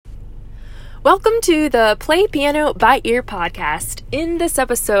Welcome to the Play Piano by Ear podcast. In this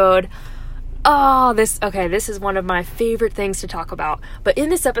episode, this is one of my favorite things to talk about. But in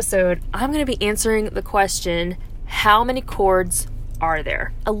this episode, I'm going to be answering the question, how many chords are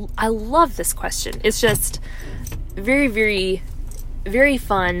there? I love this question. It's just very, very, very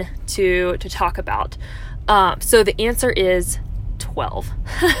fun to talk about. So the answer is 12.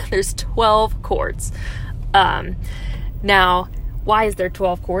 There's 12 chords. Now, why is there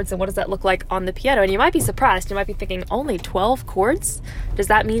 12 chords and what does that look like on the piano? And you might be surprised. You might be thinking, only 12 chords? Does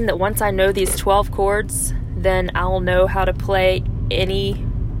that mean that once I know these 12 chords, then I'll know how to play any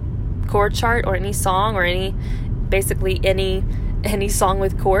chord chart or any song or any song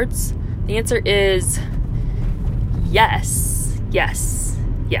with chords? The answer is yes.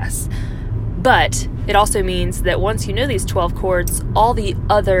 But it also means that once you know these 12 chords, all the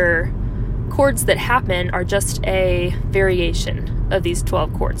other chords that happen are just a variation of these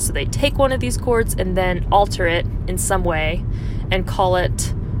 12 chords. So they take one of these chords and then alter it in some way and call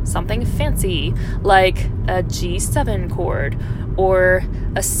it something fancy, like a G7 chord or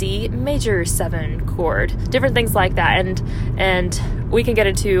a C major 7 chord, different things like that. And we can get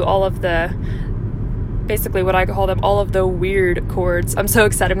into all of the, basically what I call them, all of the weird chords. I'm so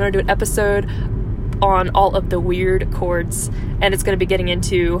excited. I'm going to do an episode on all of the weird chords, and it's going to be getting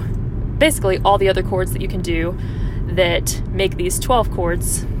into basically all the other chords that you can do that make these 12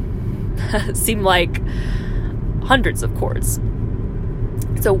 chords seem like hundreds of chords.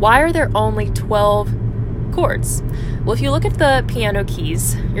 So why are there only 12 chords? Well, if you look at the piano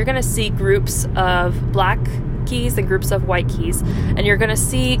keys, you're going to see groups of black keys and groups of white keys, and you're going to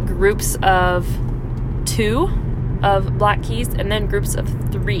see groups of 2 of black keys and then groups of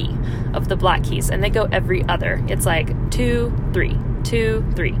 3 of the black keys, and they go every other. It's like 2, 3,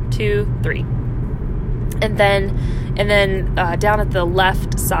 2, 3, 2, 3. And then down at the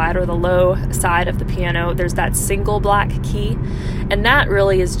left side or the low side of the piano, there's that single black key, and that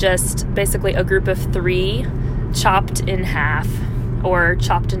really is just basically a group of 3 chopped in half or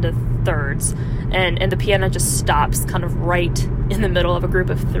chopped into thirds, and the piano just stops kind of right in the middle of a group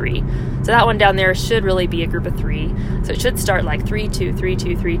of 3. So that one down there should really be a group of 3. So it should start like 3, 2, 3,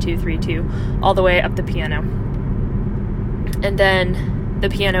 2, 3, 2, 3, 2, all the way up the piano. And then the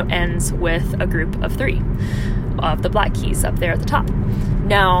piano ends with a group of 3 of the black keys up there at the top.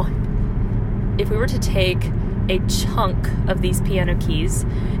 Now, if we were to take a chunk of these piano keys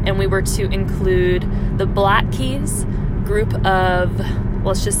and we were to include the black keys, group of,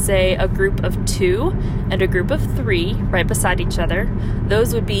 let's just say a group of 2 and a group of 3 right beside each other,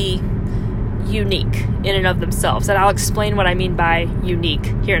 those would be unique in and of themselves. And I'll explain what I mean by unique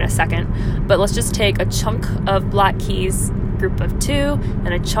here in a second. But let's just take a chunk of black keys, group of 2, and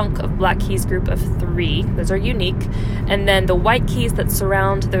a chunk of black keys, group of 3. Those are unique. And then the white keys that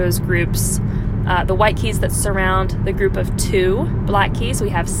surround those groups, the white keys that surround the group of 2 black keys, we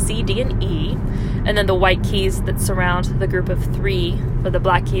have C, D, and E. And then the white keys that surround the group of 3 for the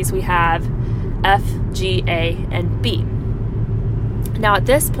black keys, we have F, G, A, and B. Now at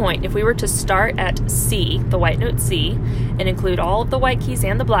this point, if we were to start at C, the white note C, and include all of the white keys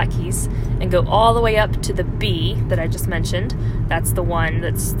and the black keys, and go all the way up to the B that I just mentioned, that's the one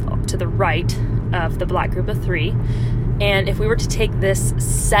that's to the right of the black group of 3, and if we were to take this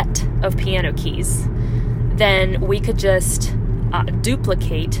set of piano keys, then we could just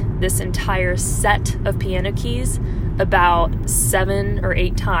duplicate this entire set of piano keys about 7 or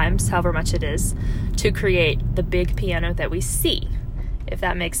 8 times, however much it is, to create the big piano that we see, if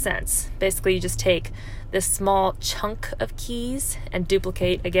that makes sense. Basically, you just take this small chunk of keys and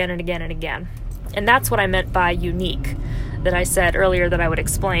duplicate again and again and again. And that's what I meant by unique, that I said earlier that I would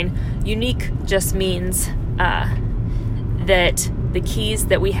explain. Unique just means that the keys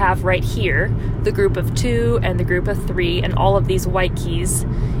that we have right here, the group of 2 and the group of 3 and all of these white keys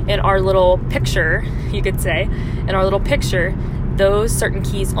in our little picture, you could say, in our little picture, those certain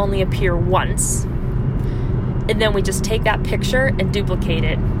keys only appear once. And then we just take that picture and duplicate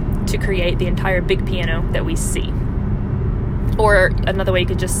it to create the entire big piano that we see. Or another way you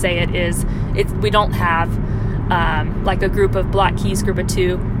could just say it is, we don't have like a group of black keys, group of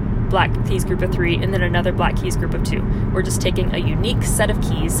 2, black keys, group of 3, and then another black keys, group of 2. We're just taking a unique set of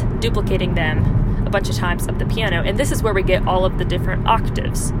keys, duplicating them a bunch of times up the piano, and this is where we get all of the different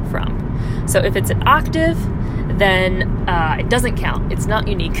octaves from. So if it's an octave, then it doesn't count. It's not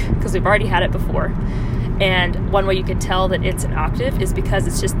unique because we've already had it before. And one way you can tell that it's an octave is because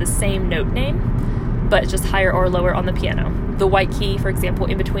it's just the same note name, but it's just higher or lower on the piano. The white key, for example,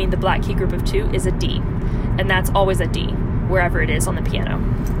 in between the black key group of 2 is a D, and that's always a D wherever it is on the piano.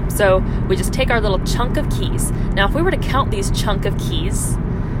 So we just take our little chunk of keys. Now, if we were to count these chunk of keys,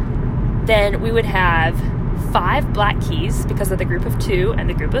 then we would have 5 black keys because of the group of 2 and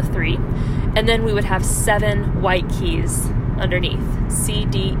the group of 3, and then we would have 7 white keys underneath, C,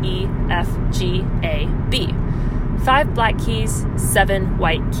 D, E, F, G, A, B. 5 black keys, 7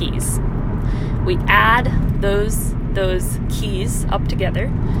 white keys. We add those keys up together,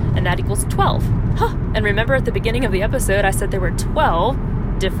 and that equals 12. And remember at the beginning of the episode, I said there were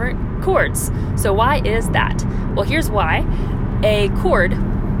 12 different chords. So why is that? Well, here's why. A chord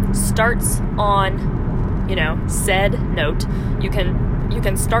starts on, said note. You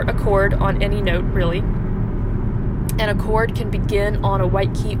can start a chord on any note, really. And a chord can begin on a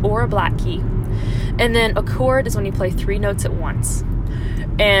white key or a black key. And then a chord is when you play 3 notes at once.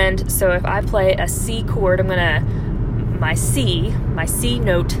 And so if I play a C chord, my C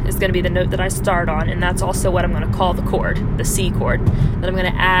note is going to be the note that I start on, and that's also what I'm going to call the chord, the C chord. Then I'm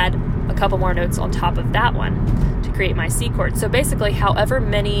going to add a couple more notes on top of that one to create my C chord. So basically, however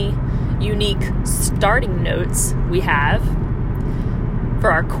many unique starting notes we have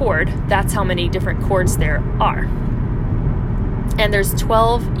for our chord, that's how many different chords there are. And there's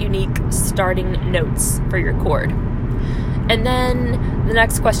 12 unique starting notes for your chord. And then the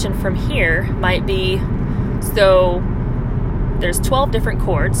next question from here might be, so there's 12 different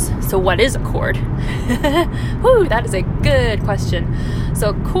chords, so what is a chord? Whew, that is a good question. So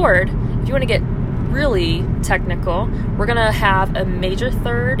a chord, if you want to get really technical, we're going to have a major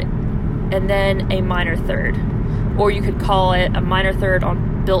third and then a minor third. Or you could call it a minor third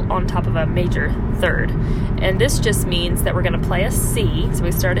built on top of a major third. And this just means that we're going to play a C, so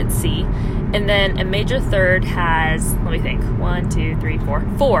we start at C, and then a major third has, let me think,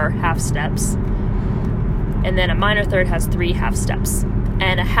 4 half steps. And then a minor third has 3 half steps.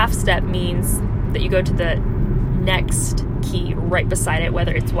 And a half step means that you go to the next key right beside it,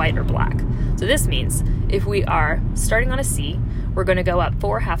 whether it's white or black. So this means if we are starting on a C, we're going to go up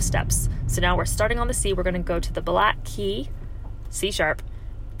 4 half steps. So now we're starting on the C, we're going to go to the black key, C sharp,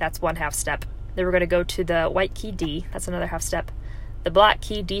 that's 1 half step. Then we're going to go to the white key D, that's another half step. The black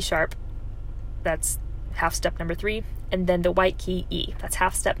key D sharp, that's half step number 3. And then the white key E, that's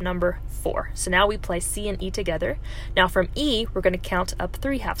half step number 4. So now we play C and E together. Now from E, we're going to count up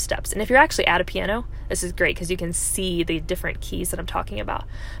 3 half steps. And if you're actually at a piano, this is great because you can see the different keys that I'm talking about.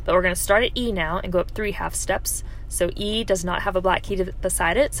 But we're going to start at E now and go up 3 half steps. So E does not have a black key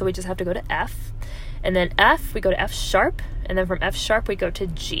beside it, so we just have to go to F. And then F, we go to F sharp, and then from F sharp, we go to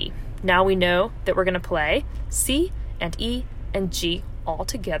G. Now we know that we're going to play C and E and G all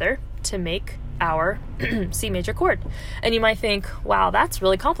together to make our C major chord. And you might think, wow, that's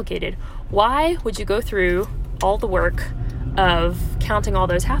really complicated. Why would you go through all the work of counting all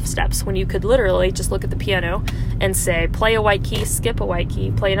those half steps when you could literally just look at the piano and say, play a white key, skip a white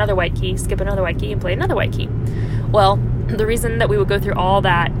key, play another white key, skip another white key, and play another white key? Well, the reason that we would go through all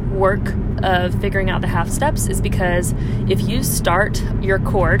that work of figuring out the half steps is because if you start your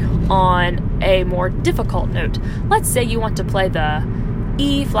chord on a more difficult note, let's say you want to play the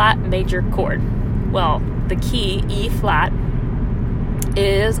E flat major chord. Well, the key E flat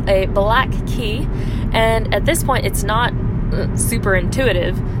is a black key, and at this point it's not super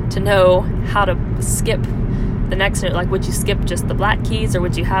intuitive to know how to skip the next note. Like, would you skip just the black keys, or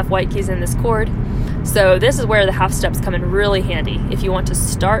would you have white keys in this chord? So this is where the half steps come in really handy if you want to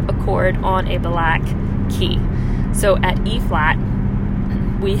start a chord on a black key. So at E flat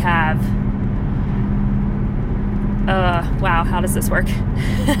we have wow, how does this work?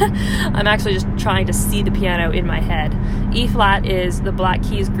 I'm actually just trying to see the piano in my head. E flat is the black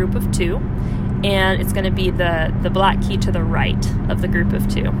keys group of 2, and it's going to be the black key to the right of the group of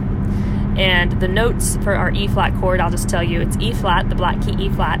 2. And the notes for our E flat chord, I'll just tell you, it's E flat, the black key E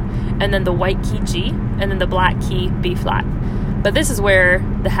flat, and then the white key G, and then the black key B flat. But this is where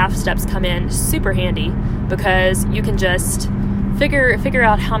the half steps come in super handy, because you can just figure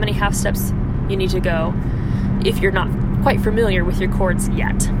out how many half steps you need to go if you're not quite familiar with your chords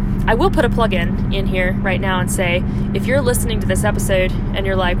yet. I will put a plug-in in here right now and say, if you're listening to this episode and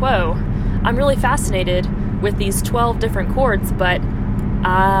you're like, whoa, I'm really fascinated with these 12 different chords, but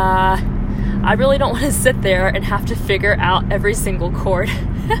I really don't want to sit there and have to figure out every single chord,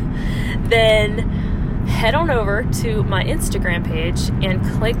 then head on over to my Instagram page and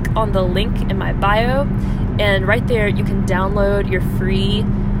click on the link in my bio, and right there you can download your free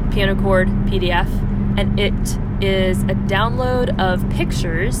piano chord PDF, and it is a download of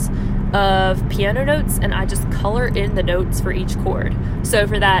pictures of piano notes, and I just color in the notes for each chord. So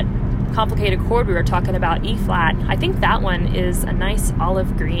for that complicated chord we were talking about, E flat, I think that one is a nice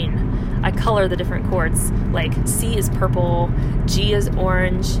olive green. I color the different chords, like C is purple, G is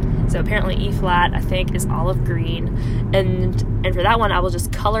orange, So apparently E flat, I think, is olive green. And for that one, I will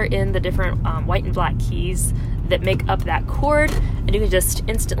just color in the different white and black keys that make up that chord, and you can just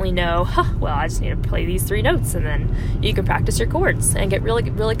instantly know, well, I just need to play these 3 notes, and then you can practice your chords and get really,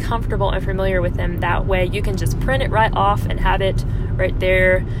 really comfortable and familiar with them. That way you can just print it right off and have it right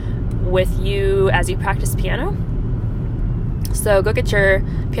there with you as you practice piano. So go get your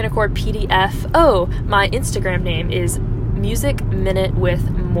piano chord PDF. Oh, my Instagram name is Music Minute with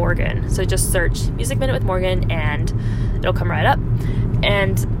Morgan. So just search Music Minute with Morgan and it'll come right up.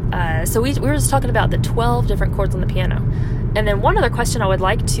 And so we were just talking about the 12 different chords on the piano. And then one other question I would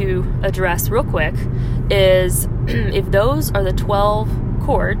like to address real quick is if those are the 12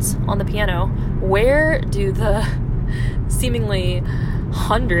 chords on the piano, where do the seemingly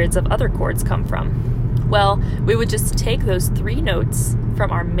hundreds of other chords come from? Well, we would just take those 3 notes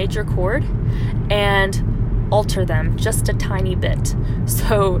from our major chord and alter them just a tiny bit.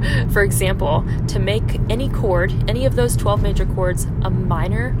 So, for example, to make any chord, any of those 12 major chords, a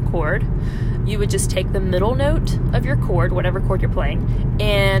minor chord, you would just take the middle note of your chord, whatever chord you're playing,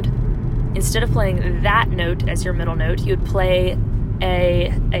 and instead of playing that note as your middle note, you would play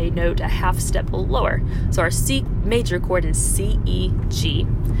a note a half step lower. So our C major chord is C, E, G.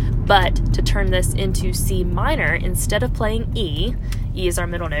 But to turn this into C minor, instead of playing E is our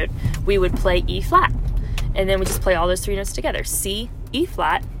middle note, we would play E flat. And then we just play all those 3 notes together, C, E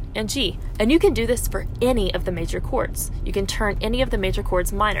flat, and G. And you can do this for any of the major chords. You can turn any of the major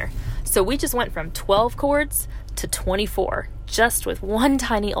chords minor. So we just went from 12 chords to 24, just with one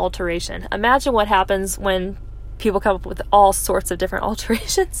tiny alteration. Imagine what happens when people come up with all sorts of different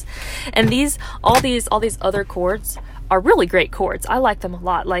alterations. And all these other chords are really great chords. I like them a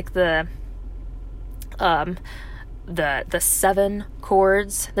lot, like the 7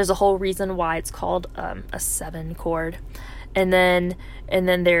 chords. There's a whole reason why it's called a 7 chord. And then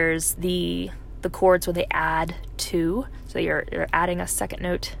there's the chords where they add 2. So you're adding a second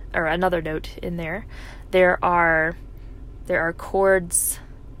note or another note in there. There are chords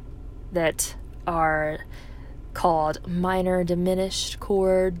that are called minor diminished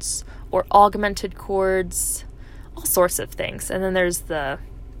chords or augmented chords, all sorts of things. And then there's the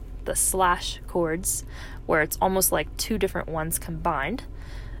slash chords, where it's almost like 2 different ones combined.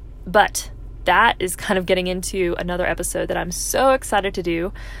 But that is kind of getting into another episode that I'm so excited to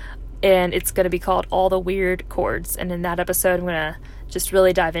do, and it's going to be called All the Weird Chords. And in that episode, I'm going to just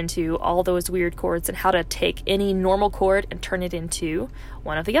really dive into all those weird chords and how to take any normal chord and turn it into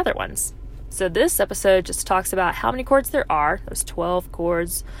one of the other ones. So this episode just talks about how many chords there are, those 12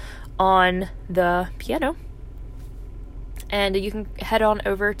 chords on the piano. And you can head on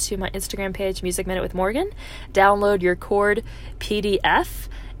over to my Instagram page, Music Minute with Morgan, download your chord PDF,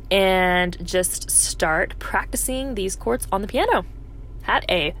 and just start practicing these chords on the piano. Have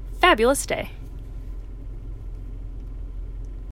a fabulous day.